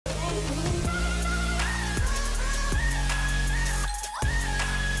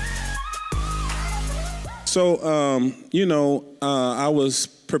I was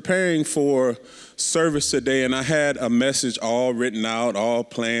preparing for service today, and I had a message all written out, all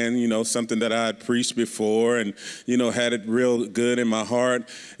planned, something that I had preached before and, had it real good in my heart.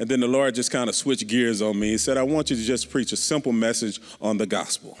 And then the Lord just kind of switched gears on me. He said, I want you to just preach a simple message on the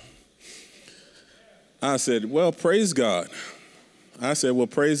gospel. I said, well, praise God.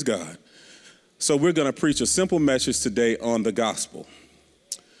 Praise God. So we're going to preach a simple message today on the gospel.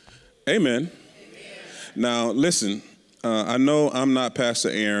 Amen. Now, listen, I know I'm not Pastor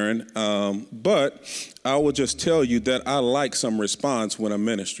Aaron, but I will just tell you that I like some response when I'm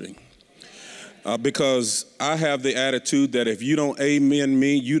ministering. Because I have the attitude that if you don't amen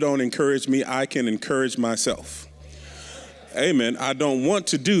me, you don't encourage me, I can encourage myself. Amen. I don't want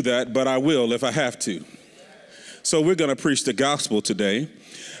to do that, but I will if I have to. So we're going to preach the gospel today.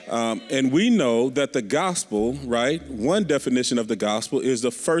 And we know that the gospel, right, one definition of the gospel is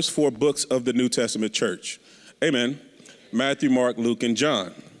the first 4 books of the New Testament church. Amen. Matthew, Mark, Luke, and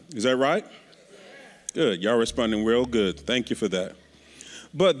John. Is that right? Good. Y'all responding real good. Thank you for that.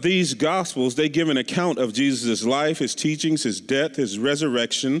 But these gospels, they give an account of Jesus' life, his teachings, his death, his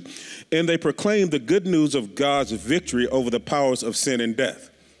resurrection, and they proclaim the good news of God's victory over the powers of sin and death.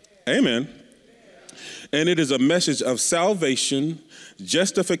 Amen. And it is a message of salvation,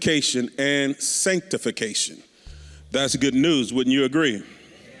 justification, and sanctification. That's good news, wouldn't you agree?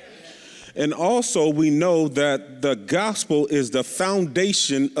 And also we know that the gospel is the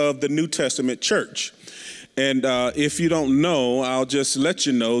foundation of the New Testament church. And if you don't know, I'll just let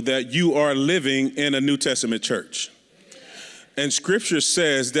you know that you are living in a New Testament church. And scripture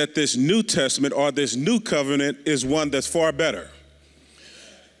says that this New Testament or this new covenant is one that's far better.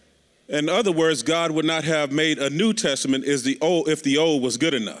 In other words, God would not have made a New Testament if the old was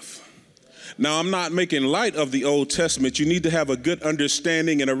good enough. Now, I'm not making light of the Old Testament. You need to have a good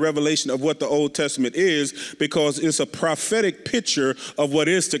understanding and a revelation of what the Old Testament is, because it's a prophetic picture of what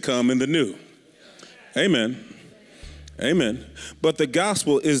is to come in the new. Amen. Amen. But the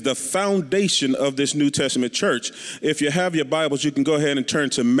gospel is the foundation of this New Testament church. If you have your Bibles, you can go ahead and turn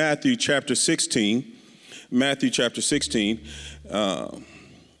to Matthew chapter 16. Matthew chapter 16.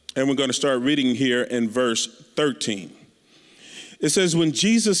 And we're going to start reading here in verse 13. It says, when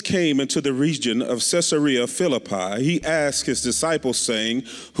Jesus came into the region of Caesarea Philippi, he asked his disciples, saying,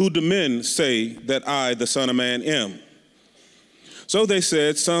 who do men say that I, the Son of Man, am? So they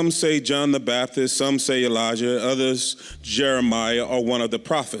said, some say John the Baptist, some say Elijah, others Jeremiah or one of the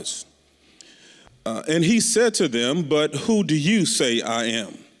prophets. And he said to them, but who do you say I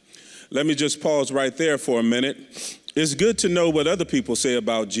am? Let me just pause right there for a minute. It's good to know what other people say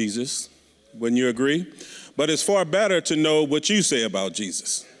about Jesus, wouldn't you agree? But it's far better to know what you say about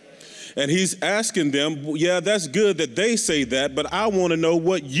Jesus. And he's asking them, yeah, that's good that they say that, but I want to know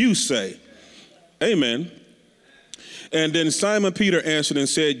what you say. Amen. And then Simon Peter answered and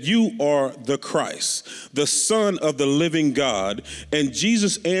said, you are the Christ, the Son of the living God. And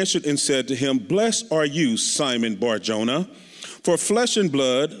Jesus answered and said to him, blessed are you, Simon Bar-Jonah, for flesh and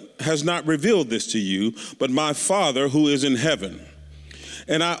blood has not revealed this to you, but my Father who is in heaven.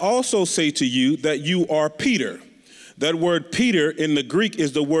 And I also say to you that you are Peter. That word Peter in the Greek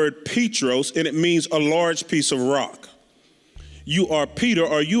is the word Petros, and it means a large piece of rock. You are Peter,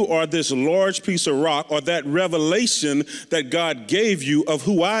 or you are this large piece of rock, or that revelation that God gave you of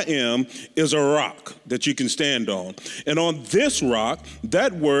who I am is a rock that you can stand on. And on this rock,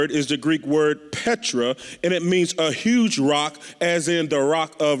 that word is the Greek word Petra, and it means a huge rock, as in the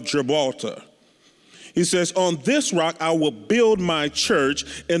rock of Gibraltar. He says, on this rock I will build my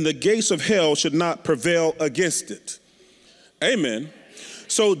church, and the gates of hell should not prevail against it. Amen.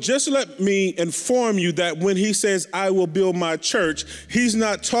 So just let me inform you that when he says, I will build my church, he's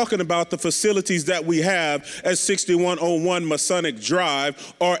not talking about the facilities that we have at 6101 Masonic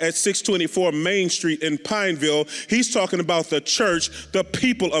Drive or at 624 Main Street in Pineville. He's talking about the church, the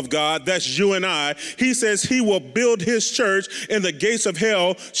people of God. That's you and I. He says he will build his church and the gates of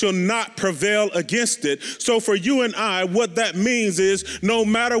hell shall not prevail against it. So for you and I, what that means is no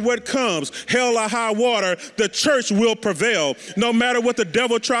matter what comes, hell or high water, the church will prevail. No matter what the devil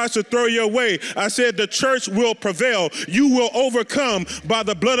tries to throw your way, I said the church will prevail. You will overcome by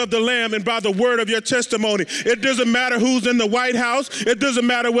the blood of the Lamb and by the word of your testimony. It doesn't matter who's in the White House. It doesn't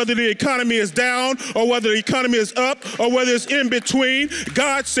matter whether the economy is down or whether the economy is up or whether it's in between.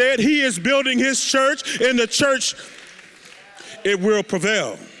 God said he is building his church, and the church, it will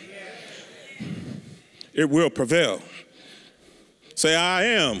prevail. It will prevail. Say, I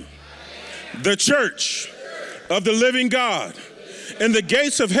am the church of the living God, and the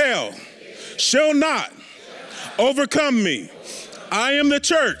gates of hell shall not overcome me. I am the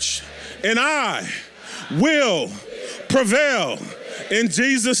church, and I will prevail in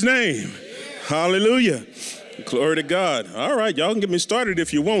Jesus' name. Hallelujah. Glory to God. All right, y'all can get me started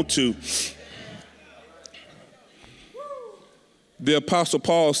if you want to. The Apostle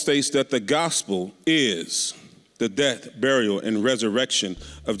Paul states that the gospel is the death, burial, and resurrection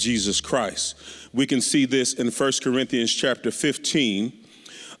of Jesus Christ. We can see this in 1 Corinthians chapter 15,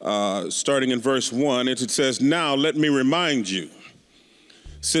 starting in verse 1. It says, "Now let me remind you,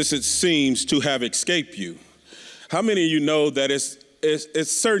 since it seems to have escaped you." How many of you know that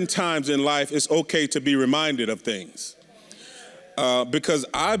it's certain times in life it's okay to be reminded of things? Because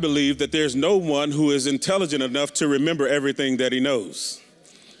I believe that there's no one who is intelligent enough to remember everything that he knows.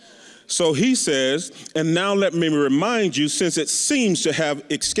 So he says, "And now let me remind you, since it seems to have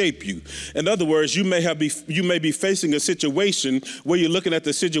escaped you." In other words, you may be facing a situation where you're looking at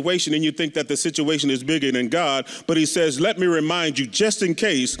the situation and you think that the situation is bigger than God. But he says, "Let me remind you, just in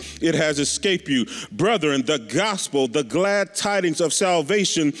case it has escaped you, brethren, the gospel, the glad tidings of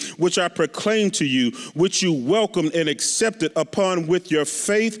salvation, which I proclaim to you, which you welcomed and accepted, upon with your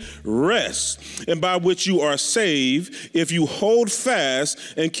faith rests, and by which you are saved, if you hold fast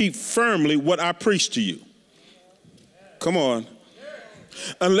and keep firmly what I preached to you." Come on.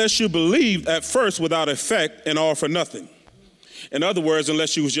 "Unless you believed at first without effect and all for nothing." In other words,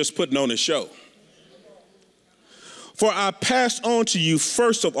 unless you was just putting on a show. "For I passed on to you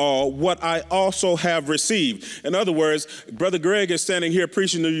first of all what I also have received." In other words, Brother Greg is standing here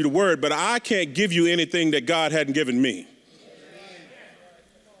preaching to you the word, but I can't give you anything that God hadn't given me.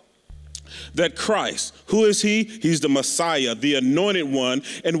 That Christ, who is he? He's the Messiah, the anointed one.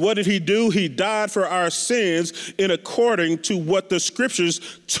 And what did he do? He died for our sins in according to what the scriptures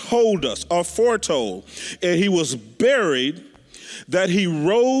told us or foretold. And he was buried, that he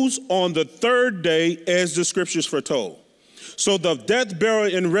rose on the third day as the scriptures foretold. So the death,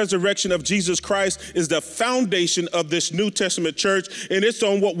 burial, and resurrection of Jesus Christ is the foundation of this New Testament church, and it's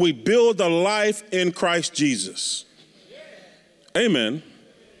on what we build a life in Christ Jesus. Amen.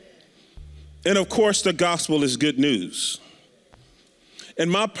 And of course, the gospel is good news. And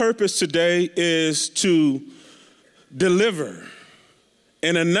my purpose today is to deliver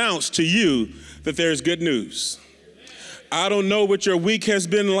and announce to you that there's good news. I don't know what your week has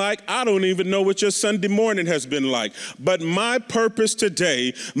been like. I don't even know what your Sunday morning has been like. But my purpose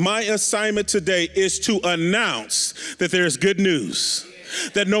today, my assignment today, is to announce that there's good news.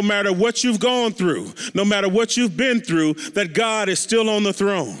 That no matter what you've gone through, no matter what you've been through, that God is still on the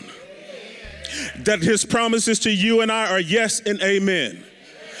throne. That his promises to you and I are yes and amen.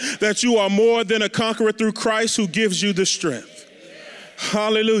 That you are more than a conqueror through Christ who gives you the strength.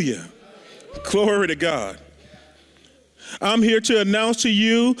 Hallelujah. Glory to God. I'm here to announce to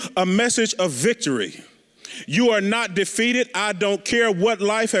you a message of victory. You are not defeated. I don't care what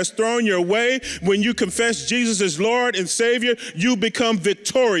life has thrown your way. When you confess Jesus as Lord and Savior, you become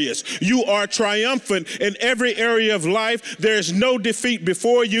victorious. You are triumphant in every area of life. There is no defeat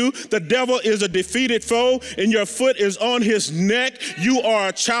before you. The devil is a defeated foe, and your foot is on his neck. You are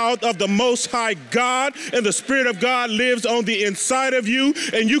a child of the Most High God, and the Spirit of God lives on the inside of you,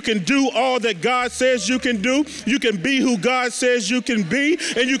 and you can do all that God says you can do. You can be who God says you can be,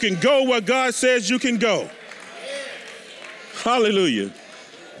 and you can go where God says you can go. Hallelujah.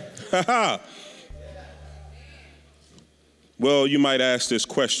 Well, you might ask this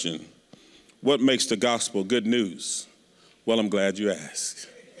question: what makes the gospel good news? Well, I'm glad you asked.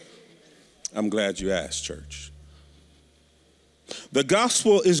 I'm glad you asked, church. The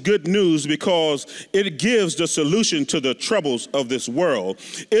gospel is good news because it gives the solution to the troubles of this world.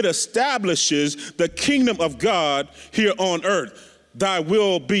 It establishes the kingdom of God here on earth. Thy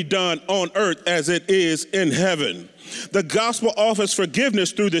will be done on earth as it is in heaven. The gospel offers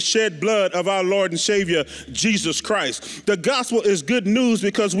forgiveness through the shed blood of our Lord and Savior, Jesus Christ. The gospel is good news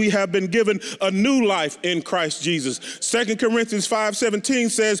because we have been given a new life in Christ Jesus. 2 Corinthians 5:17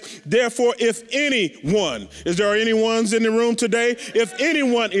 says, therefore, if anyone, is there any ones in the room today? If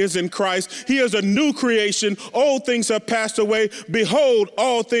anyone is in Christ, he is a new creation. Old things have passed away. Behold,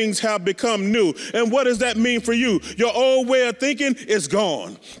 all things have become new. And what does that mean for you? Your old way of thinking is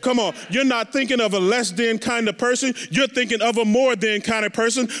gone. Come on, you're not thinking of a less than kind of person. You're thinking of a more than kind of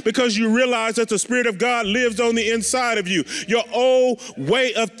person because you realize that the Spirit of God lives on the inside of you. Your old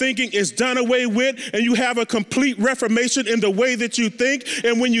way of thinking is done away with, and you have a complete reformation in the way that you think.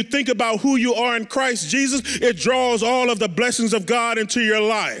 And when you think about who you are in Christ Jesus, it draws all of the blessings of God into your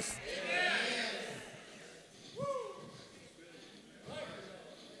life.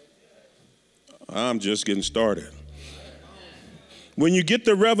 I'm just getting started. When you get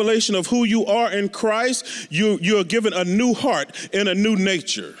the revelation of who you are in Christ, you're given a new heart and a new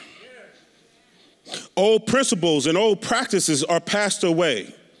nature. Old principles and old practices are passed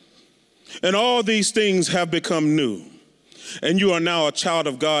away, and all these things have become new. And you are now a child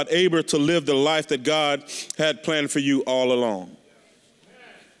of God, able to live the life that God had planned for you all along.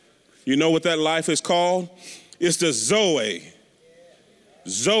 You know what that life is called? It's the Zoe.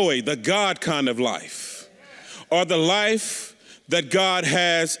 Zoe, the God kind of life, or the life that God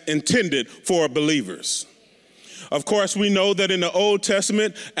has intended for believers. Of course, we know that in the Old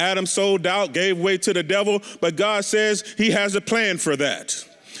Testament, Adam sold out, gave way to the devil, but God says he has a plan for that.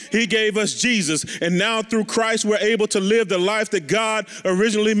 He gave us Jesus, and now through Christ, we're able to live the life that God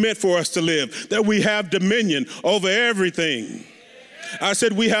originally meant for us to live, that we have dominion over everything. I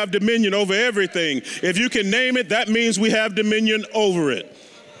said we have dominion over everything. If you can name it, that means we have dominion over it.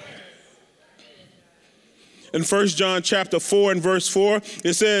 In 1 John chapter 4 and verse 4,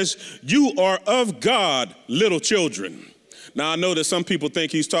 it says, you are of God, little children. Now, I know that some people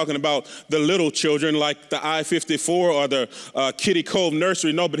think he's talking about the little children like the I-54 or the Kitty Cove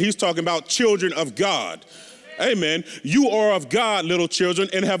Nursery. No, but he's talking about children of God. Amen. You are of God, little children,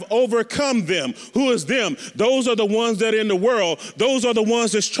 and have overcome them. Who is them? Those are the ones that are in the world. Those are the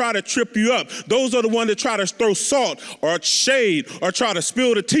ones that try to trip you up. Those are the ones that try to throw salt or shade or try to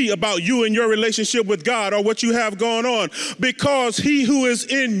spill the tea about you and your relationship with God or what you have going on. Because he who is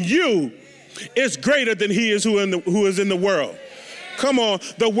in you is greater than he is who is in the world. Come on,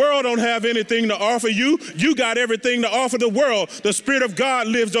 the world don't have anything to offer you. You got everything to offer the world. The Spirit of God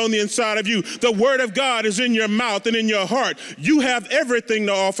lives on the inside of you. The Word of God is in your mouth and in your heart. You have everything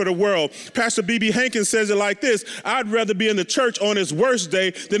to offer the world. Pastor B.B. Hankins says it like this: I'd rather be in the church on its worst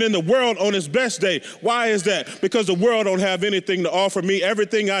day than in the world on its best day. Why is that? Because the world don't have anything to offer me.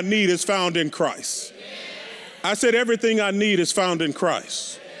 Everything I need is found in Christ. I said everything I need is found in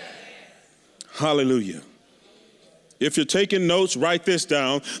Christ. Hallelujah. If you're taking notes, write this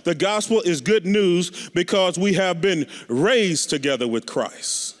down. The gospel is good news because we have been raised together with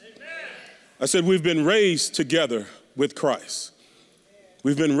Christ. Amen. I said we've been raised together with Christ.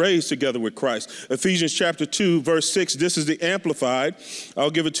 We've been raised together with Christ. Ephesians chapter 2, verse 6, this is the Amplified.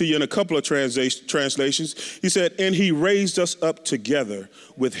 I'll give it to you in a couple of translations. He said, and he raised us up together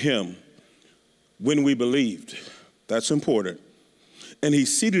with him when we believed. That's important. And he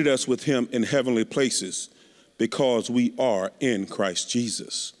seated us with him in heavenly places, because we are in Christ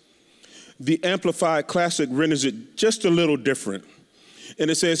Jesus. The Amplified Classic renders it just a little different. And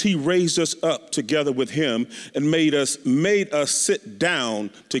it says he raised us up together with him and made us sit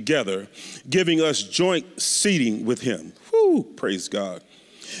down together, giving us joint seating with him. Whew, praise God.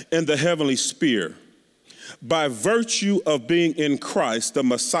 In the heavenly sphere, by virtue of being in Christ, the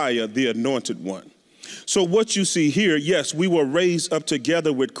Messiah, the anointed one. So what you see here, yes, we were raised up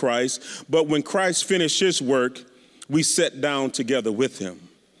together with Christ, but when Christ finished his work, we sat down together with him.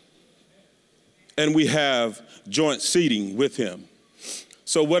 And we have joint seating with him.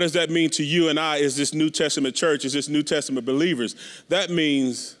 So what does that mean to you and I as this New Testament church, as this New Testament believers? That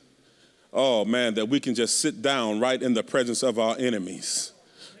means, oh man, that we can just sit down right in the presence of our enemies.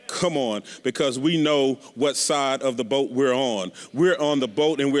 Come on, because we know what side of the boat we're on. We're on the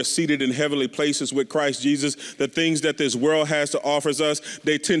boat and we're seated in heavenly places with Christ Jesus. The things that this world has to offer us,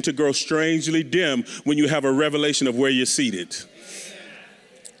 they tend to grow strangely dim when you have a revelation of where you're seated.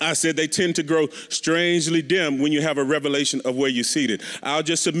 I said they tend to grow strangely dim when you have a revelation of where you're seated. I'll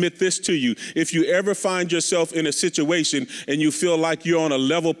just submit this to you. If you ever find yourself in a situation and you feel like you're on a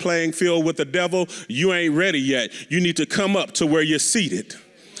level playing field with the devil, you ain't ready yet. You need to come up to where you're seated.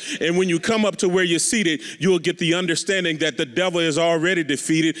 And when you come up to where you're seated, you'll get the understanding that the devil is already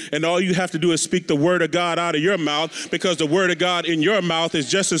defeated, and all you have to do is speak the word of God out of your mouth, because the word of God in your mouth is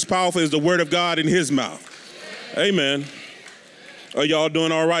just as powerful as the word of God in his mouth. Amen. Are y'all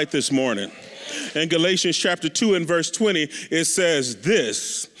doing all right this morning? In Galatians chapter 2 and verse 20, it says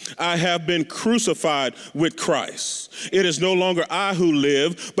this: I have been crucified with Christ. It is no longer I who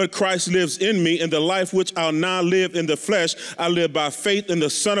live, but Christ lives in me. And the life which I'll now live in the flesh, I live by faith in the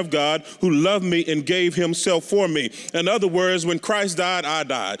Son of God who loved me and gave himself for me. In other words, when Christ died, I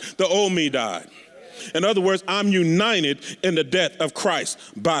died. The old me died. In other words, I'm united in the death of Christ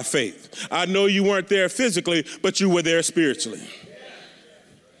by faith. I know you weren't there physically, but you were there spiritually.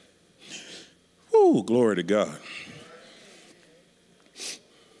 Woo, glory to God.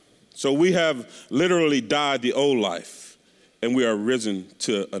 So we have literally died the old life, and we are risen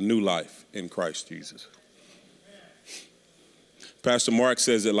to a new life in Christ Jesus. Pastor Mark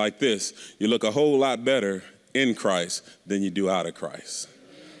says it like this: you look a whole lot better in Christ than you do out of Christ.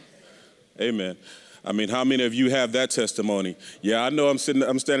 Amen. I mean, how many of you have that testimony? Yeah, I know I'm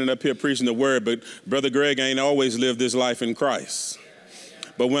standing up here preaching the word, but Brother Greg ain't always lived this life in Christ.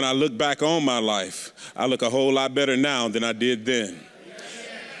 But when I look back on my life, I look a whole lot better now than I did then.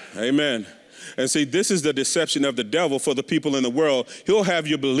 Amen. And see, this is the deception of the devil for the people in the world. He'll have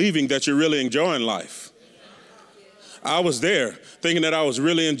you believing that you're really enjoying life. I was there thinking that I was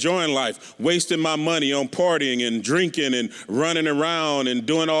really enjoying life, wasting my money on partying and drinking and running around and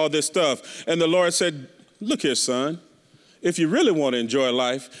doing all this stuff. And the Lord said, look here, son, if you really want to enjoy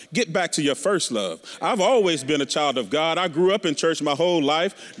life, get back to your first love. I've always been a child of God. I grew up in church my whole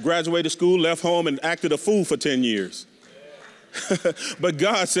life, graduated school, left home, and acted a fool for 10 years. But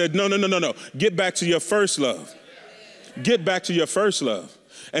God said, no. Get back to your first love. Get back to your first love.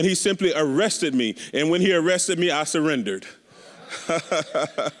 And he simply arrested me. And when he arrested me, I surrendered.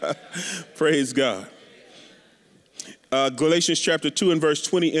 Praise God. Galatians chapter 2 and verse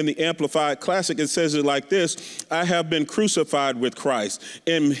 20 in the Amplified Classic, it says it like this: I have been crucified with Christ.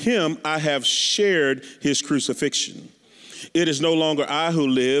 In him I have shared his crucifixion. It is no longer I who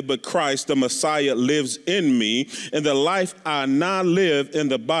live, but Christ, the Messiah, lives in me. And the life I now live in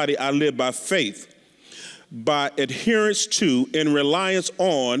the body, I live by faith, by adherence to, in reliance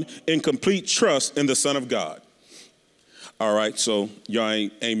on, in complete trust in the Son of God. All right, so y'all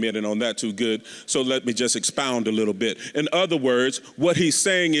ain't amening on that too good. So let me just expound a little bit. In other words, what he's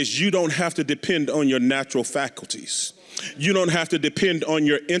saying is you don't have to depend on your natural faculties. You don't have to depend on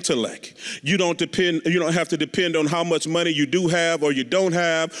your intellect. You don't have to depend on how much money you do have or you don't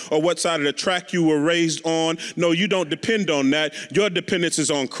have, or what side of the track you were raised on. No, you don't depend on that. Your dependence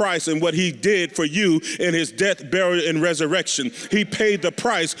is on Christ and what he did for you in his death, burial, and resurrection. He paid the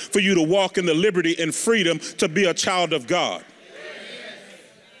price for you to walk in the liberty and freedom to be a child of God.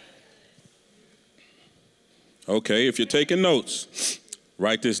 Okay, if you're taking notes,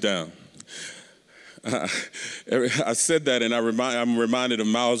 write this down. I said that, and I'm reminded of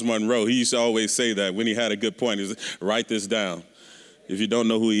Miles Monroe. He used to always say that when he had a good point. He said, write this down. If you don't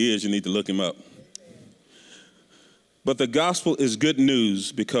know who he is, you need to look him up. But the gospel is good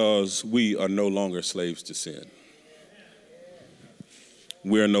news because we are no longer slaves to sin.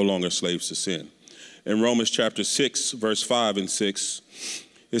 We are no longer slaves to sin. In Romans chapter 6, verse 5 and 6,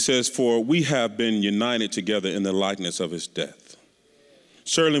 it says, for we have been united together in the likeness of his death.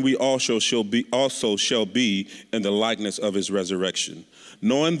 Certainly we also shall be in the likeness of his resurrection,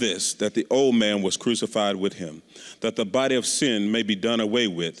 knowing this, that the old man was crucified with him, that the body of sin may be done away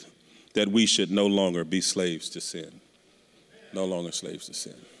with, that we should no longer be slaves to sin. No longer slaves to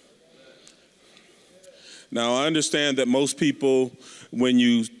sin. Now, I understand that most people, when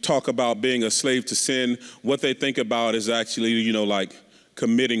you talk about being a slave to sin, what they think about is actually, like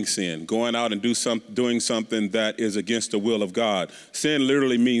committing sin, going out and doing something that is against the will of God. Sin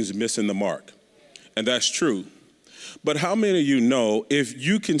literally means missing the mark, and that's true. But how many of you know if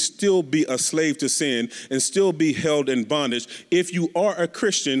you can still be a slave to sin and still be held in bondage if you are a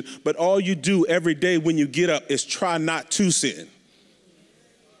Christian, but all you do every day when you get up is try not to sin?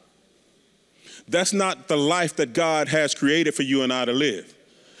 That's not the life that God has created for you and I to live.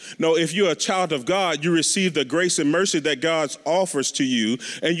 No, if you're a child of God, you receive the grace and mercy that God offers to you,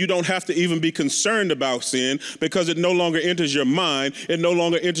 and you don't have to even be concerned about sin because it no longer enters your mind, it no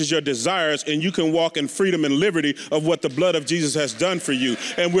longer enters your desires, and you can walk in freedom and liberty of what the blood of Jesus has done for you,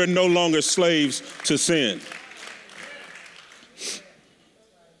 and we're no longer slaves to sin.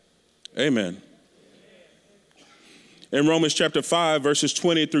 Amen. In Romans chapter 5, verses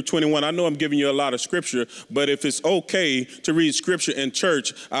 20 through 21, I know I'm giving you a lot of scripture, but if it's okay to read scripture in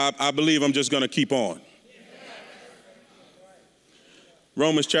church, I believe I'm just going to keep on.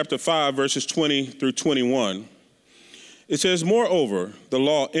 Romans chapter 5, verses 20 through 21. It says, moreover, the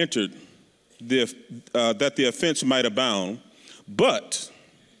law entered that the offense might abound, but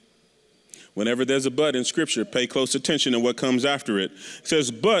whenever there's a but in scripture, pay close attention to what comes after it. It says,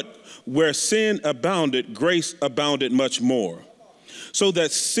 but where sin abounded, grace abounded much more. So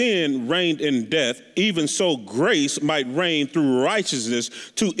that sin reigned in death, even so grace might reign through righteousness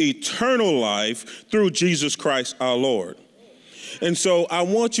to eternal life through Jesus Christ our Lord. And so I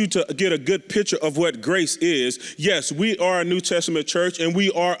want you to get a good picture of what grace is. Yes, we are a New Testament church and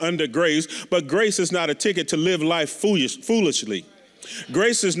we are under grace, but grace is not a ticket to live life foolishly.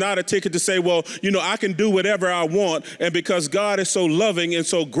 Grace is not a ticket to say, well, I can do whatever I want, and because God is so loving and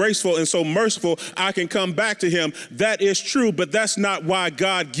so graceful and so merciful, I can come back to him. That is true, but that's not why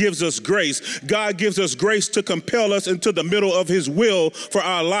God gives us grace. God gives us grace to compel us into the middle of his will for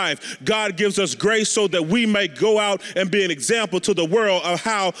our life. God gives us grace so that we may go out and be an example to the world of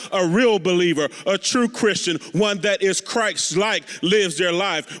how a real believer, a true Christian, one that is Christ-like, lives their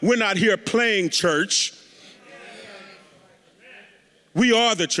life. We're not here playing church. We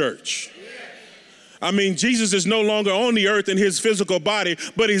are the church. I mean, Jesus is no longer on the earth in his physical body,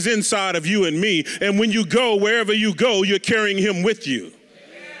 but he's inside of you and me. And when you go, wherever you go, you're carrying him with you.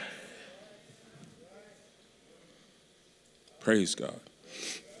 Praise God.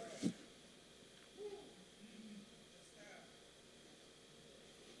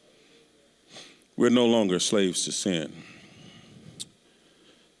 We're no longer slaves to sin.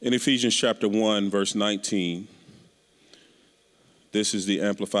 In Ephesians chapter 1, verse 19, this is the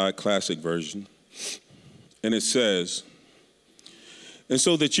Amplified Classic Version, and it says, "And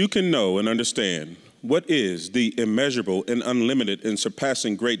so that you can know and understand what is the immeasurable and unlimited and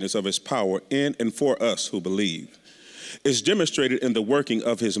surpassing greatness of his power in and for us who believe, is demonstrated in the working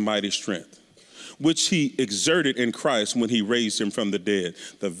of his mighty strength, which he exerted in Christ when he raised him from the dead."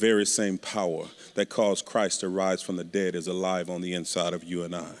 The very same power that caused Christ to rise from the dead is alive on the inside of you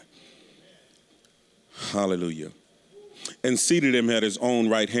and I. Hallelujah. "And seated him at his own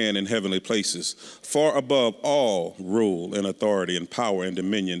right hand in heavenly places, far above all rule and authority and power and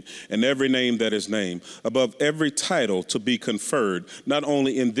dominion, and every name that is named, above every title to be conferred, not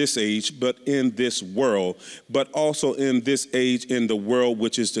only in this age, but in this world, but also in this age in the world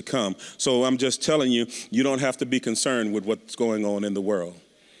which is to come." So I'm just telling you, you don't have to be concerned with what's going on in the world.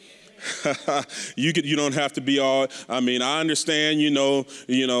 You don't have to be all, I mean, I understand, I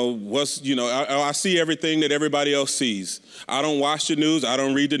see everything that everybody else sees. I don't watch the news, I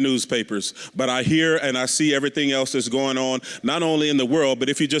don't read the newspapers, but I hear and I see everything else that's going on, not only in the world, but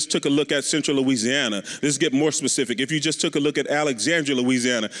if you just took a look at Central Louisiana, let's get more specific. If you just took a look at Alexandria,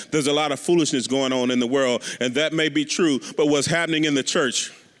 Louisiana, there's a lot of foolishness going on in the world, and that may be true, but what's happening in the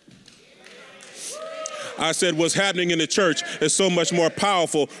church, I said what's happening in the church is so much more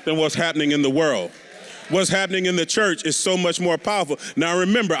powerful than what's happening in the world. What's happening in the church is so much more powerful. Now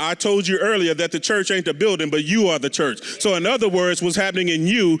remember, I told you earlier that the church ain't the building, but you are the church. So in other words, what's happening in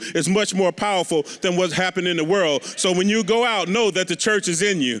you is much more powerful than what's happening in the world. So when you go out, know that the church is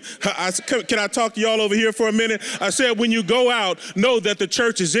in you. Can I talk to y'all over here for a minute? I said when you go out, know that the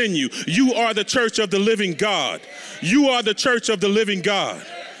church is in you. You are the church of the living God. You are the church of the living God.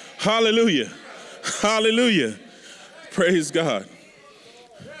 Hallelujah. Hallelujah. Praise God.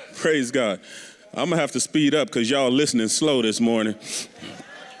 Praise God. I'm going to have to speed up because y'all listening slow this morning.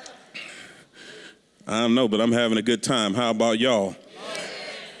 I don't know, but I'm having a good time. How about y'all?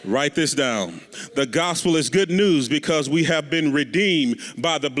 Write this down. The gospel is good news because we have been redeemed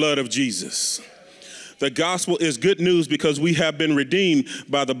by the blood of Jesus. The gospel is good news because we have been redeemed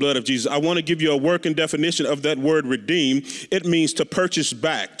by the blood of Jesus. I want to give you a working definition of that word redeem. It means to purchase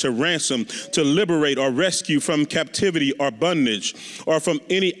back, to ransom, to liberate or rescue from captivity or bondage, or from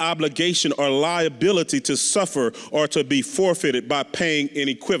any obligation or liability to suffer or to be forfeited by paying an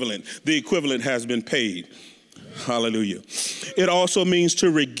equivalent. The equivalent has been paid. Hallelujah. It also means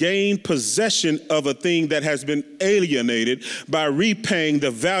to regain possession of a thing that has been alienated by repaying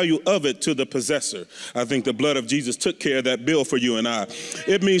the value of it to the possessor. I think the blood of Jesus took care of that bill for you and I.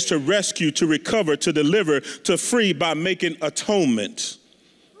 It means to rescue, to recover, to deliver, to free by making atonement.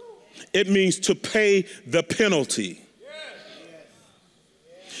 It means to pay the penalty.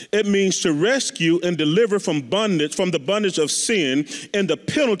 It means to rescue and deliver from bondage, from the bondage of sin and the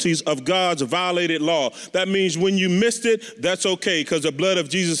penalties of God's violated law. That means when you missed it, that's okay because the blood of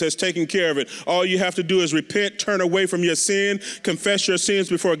Jesus has taken care of it. All you have to do is repent, turn away from your sin, confess your sins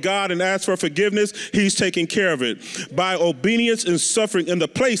before God and ask for forgiveness. He's taking care of it. By obedience and suffering in the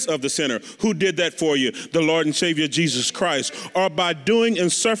place of the sinner. Who did that for you? The Lord and Savior Jesus Christ. Or by doing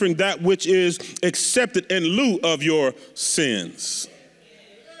and suffering that which is accepted in lieu of your sins.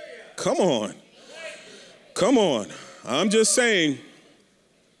 Come on. Come on. I'm just saying,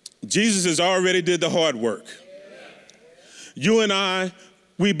 Jesus has already did the hard work. You and I,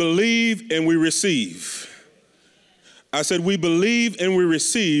 we believe and we receive. I said we believe and we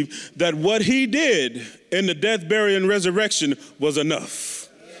receive that what he did in the death, burial, and resurrection was enough.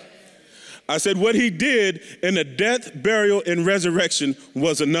 I said what he did in the death, burial, and resurrection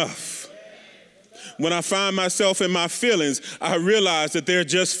was enough. When I find myself in my feelings, I realize that they're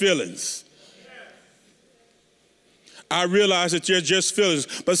just feelings. I realize that they're just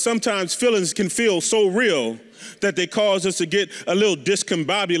feelings. But sometimes feelings can feel so real that they cause us to get a little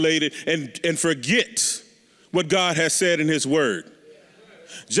discombobulated and forget what God has said in his word.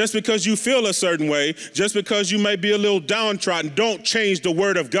 Just because you feel a certain way, just because you may be a little downtrodden, don't change the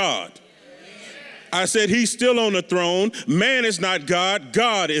word of God. I said he's still on the throne. Man is not God.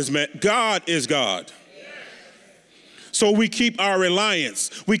 God is man. God is God. So we keep our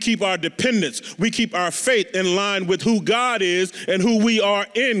reliance, we keep our dependence, we keep our faith in line with who God is and who we are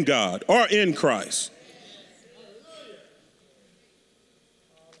in God or in Christ.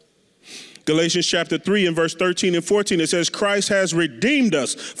 Galatians chapter 3 and verse 13 and 14, it says, Christ has redeemed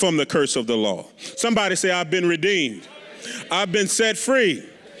us from the curse of the law. Somebody say, I've been redeemed. I've been set free.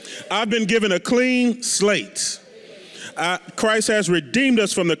 I've been given a clean slate. Christ has redeemed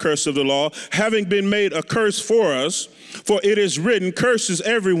us from the curse of the law, having been made a curse for us. For it is written, curses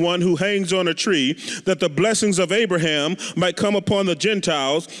everyone who hangs on a tree, that the blessings of Abraham might come upon the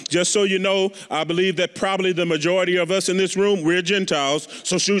Gentiles. Just so you know, I believe that probably the majority of us in this room, we're Gentiles,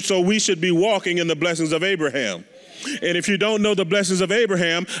 so we should be walking in the blessings of Abraham. And if you don't know the blessings of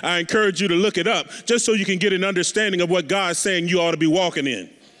Abraham, I encourage you to look it up, just so you can get an understanding of what God's saying you ought to be walking in.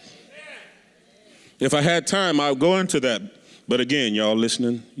 If I had time, I'll go into that. But again, y'all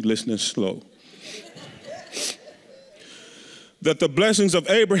listening slow. That the blessings of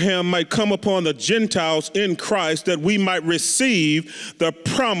Abraham might come upon the Gentiles in Christ, that we might receive the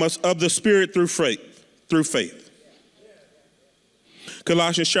promise of the Spirit through faith.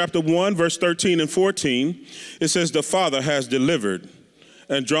 Colossians chapter 1, verse 13 and 14, it says, the Father has delivered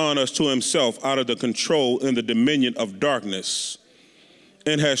and drawn us to himself out of the control and the dominion of darkness,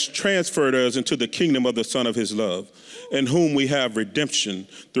 and has transferred us into the kingdom of the Son of his love, in whom we have redemption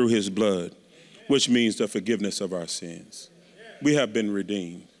through his blood, which means the forgiveness of our sins. We have been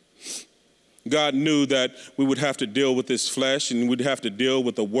redeemed. God knew that we would have to deal with this flesh, and we'd have to deal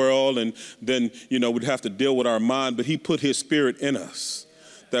with the world, and then, we'd have to deal with our mind, but he put his Spirit in us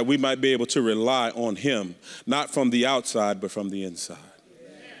that we might be able to rely on him, not from the outside, but from the inside.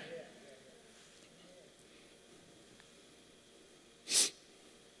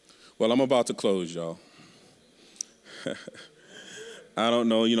 Well, I'm about to close, y'all. I don't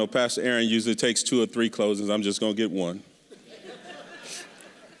know, Pastor Aaron usually takes 2 or 3 closings. I'm just going to get one.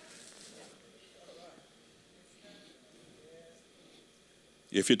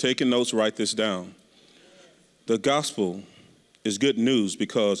 If you're taking notes, write this down. The gospel is good news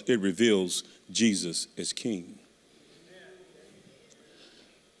because it reveals Jesus is King.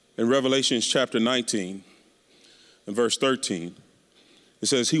 In Revelation chapter 19 and verse 13, it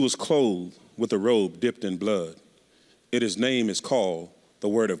says, he was clothed with a robe dipped in blood. His name is called the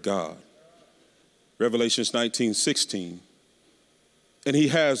Word of God. Revelation 19:16, and he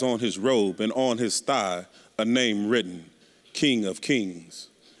has on his robe and on his thigh a name written, King of Kings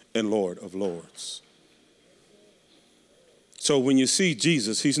and Lord of Lords. So when you see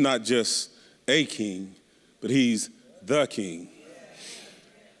Jesus, he's not just a king, but he's the King.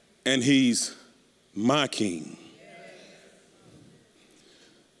 And he's my King.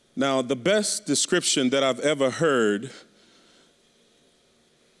 Now, the best description that I've ever heard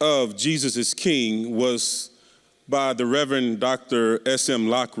of Jesus as King was by the Reverend Dr. S.M.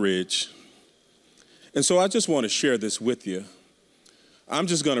 Lockridge. And so I just want to share this with you. I'm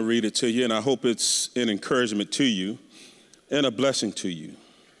just going to read it to you, and I hope it's an encouragement to you and a blessing to you.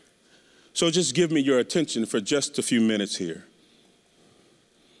 So just give me your attention for just a few minutes here.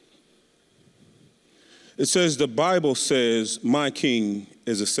 It says, the Bible says, my King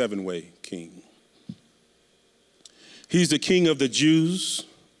is a 7-way king. He's the King of the Jews.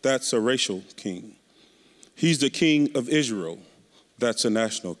 That's a racial king. He's the King of Israel. That's a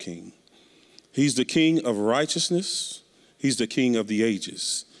national king. He's the King of righteousness. He's the King of the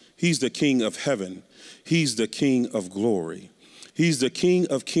ages. He's the King of heaven. He's the King of glory. He's the King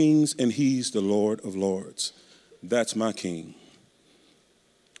of kings, and he's the Lord of lords. That's my King.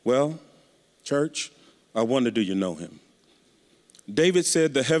 Well, church, I wonder, do you know him? David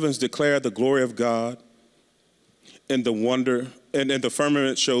said, the heavens declare the glory of God, and the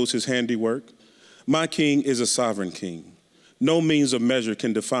firmament shows his handiwork. My King is a sovereign King. No means of measure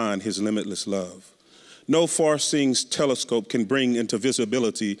can define his limitless love. No far-seeing telescope can bring into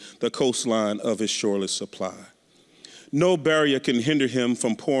visibility the coastline of his shoreless supply. No barrier can hinder him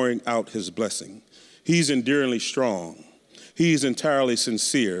from pouring out his blessing. He's enduringly strong. He's entirely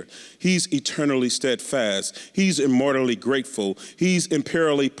sincere. He's eternally steadfast. He's immortally grateful. He's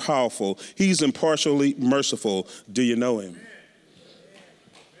imperially powerful. He's impartially merciful. Do you know him?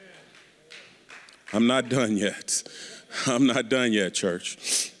 I'm not done yet. I'm not done yet,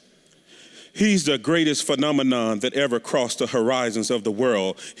 church. He's the greatest phenomenon that ever crossed the horizons of the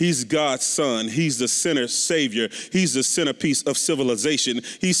world. He's God's son. He's the sinner's savior. He's the centerpiece of civilization.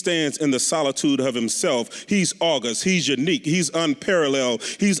 He stands in the solitude of himself. He's august. He's unique. He's unparalleled.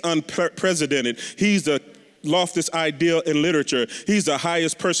 He's unprecedented. He's the loftiest ideal in literature. He's the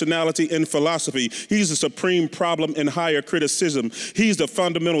highest personality in philosophy. He's the supreme problem in higher criticism. He's the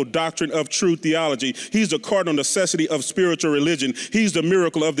fundamental doctrine of true theology. He's the cardinal necessity of spiritual religion. He's the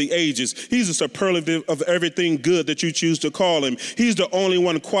miracle of the ages. He's the superlative of everything good that you choose to call him. He's the only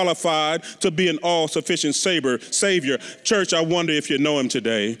one qualified to be an all-sufficient Savior. Church, I wonder if you know him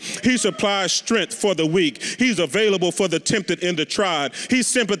today. He supplies strength for the weak. He's available for the tempted and the tried. He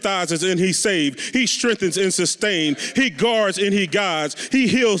sympathizes and he saves. He strengthens and sustains. He guards and he guides. He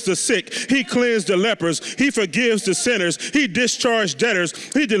heals the sick. He cleanses the lepers. He forgives the sinners. He discharges debtors.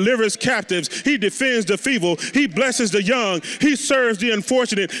 He delivers captives. He defends the feeble. He blesses the young. He serves the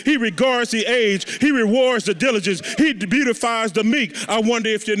unfortunate. He regards the aged. He rewards the diligent. He beautifies the meek. I wonder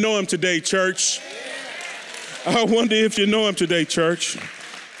if you know him today, church. I wonder if you know him today, church.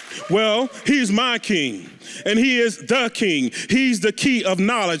 Well, he's my king, and he is the king. He's the key of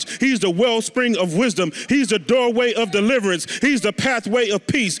knowledge. He's the wellspring of wisdom. He's the doorway of deliverance. He's the pathway of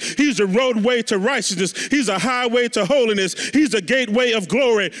peace. He's the roadway to righteousness. He's a highway to holiness. He's the gateway of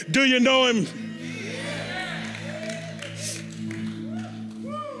glory. Do you know him?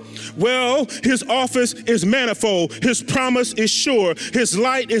 Well, his office is manifold. His promise is sure. His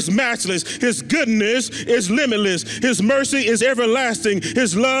light is matchless. His goodness is limitless. His mercy is everlasting.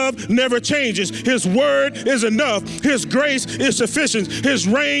 His love never changes. His word is enough. His grace is sufficient. His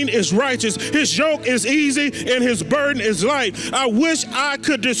reign is righteous. His yoke is easy and his burden is light. I wish I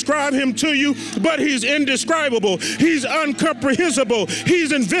could describe him to you, but he's indescribable. He's incomprehensible.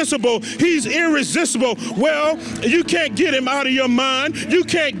 He's invincible. He's irresistible. Well, you can't get him out of your mind. You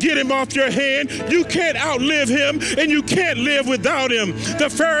can't get him off your hand. You can't outlive him, and you can't live without him. The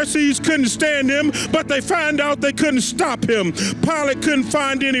Pharisees couldn't stand him, but they found out they couldn't stop him. Pilate couldn't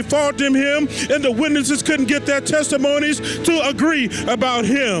find any fault in him, and the witnesses couldn't get their testimonies to agree about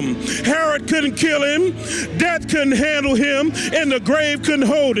him. Herod couldn't kill him, death couldn't handle him, and the grave couldn't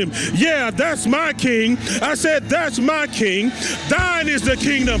hold him. Yeah, that's my king. I said, that's my king. Thine is the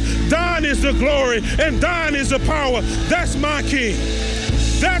kingdom, thine is the glory, and thine is the power. That's my king.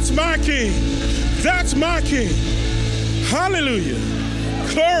 That's my king. That's my king. Hallelujah.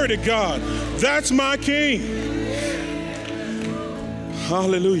 Glory to God. That's my king.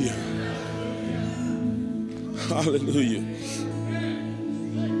 Hallelujah. Hallelujah.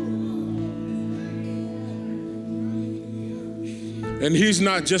 And he's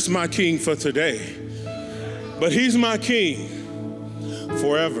not just my king for today, but he's my king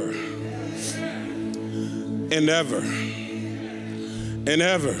forever and ever. And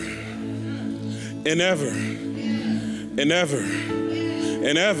ever, and ever, and ever,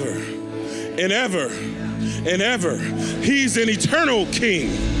 and ever, and ever, and ever. He's an eternal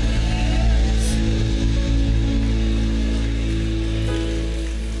king.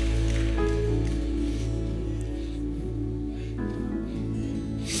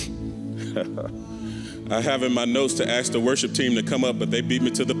 I have in my notes to ask the worship team to come up, but they beat me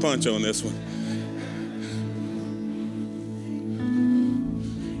to the punch on this one.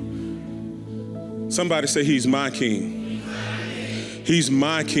 Somebody say, he's my king. He's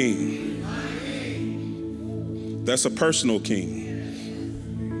my king. That's a personal king.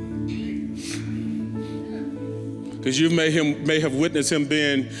 Because you may have witnessed him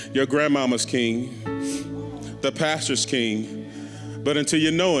being your grandmama's king, the pastor's king, but until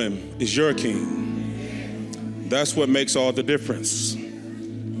you know him, he's your king. That's what makes all the difference.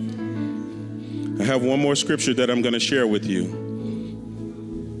 I have one more scripture that I'm going to share with you.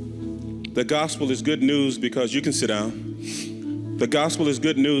 The gospel is good news because, you can sit down. The gospel is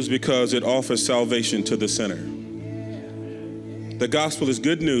good news because it offers salvation to the sinner. The gospel is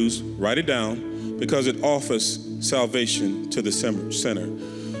good news, write it down, because it offers salvation to the sinner.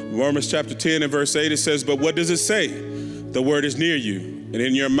 Romans chapter 10 and verse 8, it says, but what does it say? The word is near you and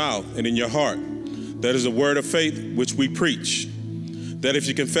in your mouth and in your heart. That is a word of faith which we preach. That if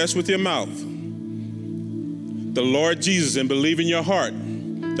you confess with your mouth the Lord Jesus and believe in your heart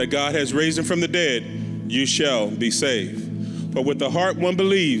that God has raised him from the dead, you shall be saved. For with the heart one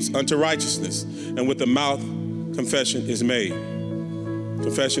believes unto righteousness, and with the mouth confession is made.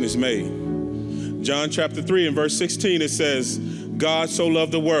 Confession is made. John chapter 3 and verse 16, it says, God so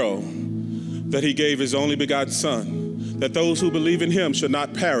loved the world that he gave his only begotten Son, that those who believe in him should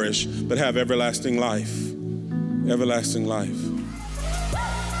not perish, but have everlasting life. Everlasting life.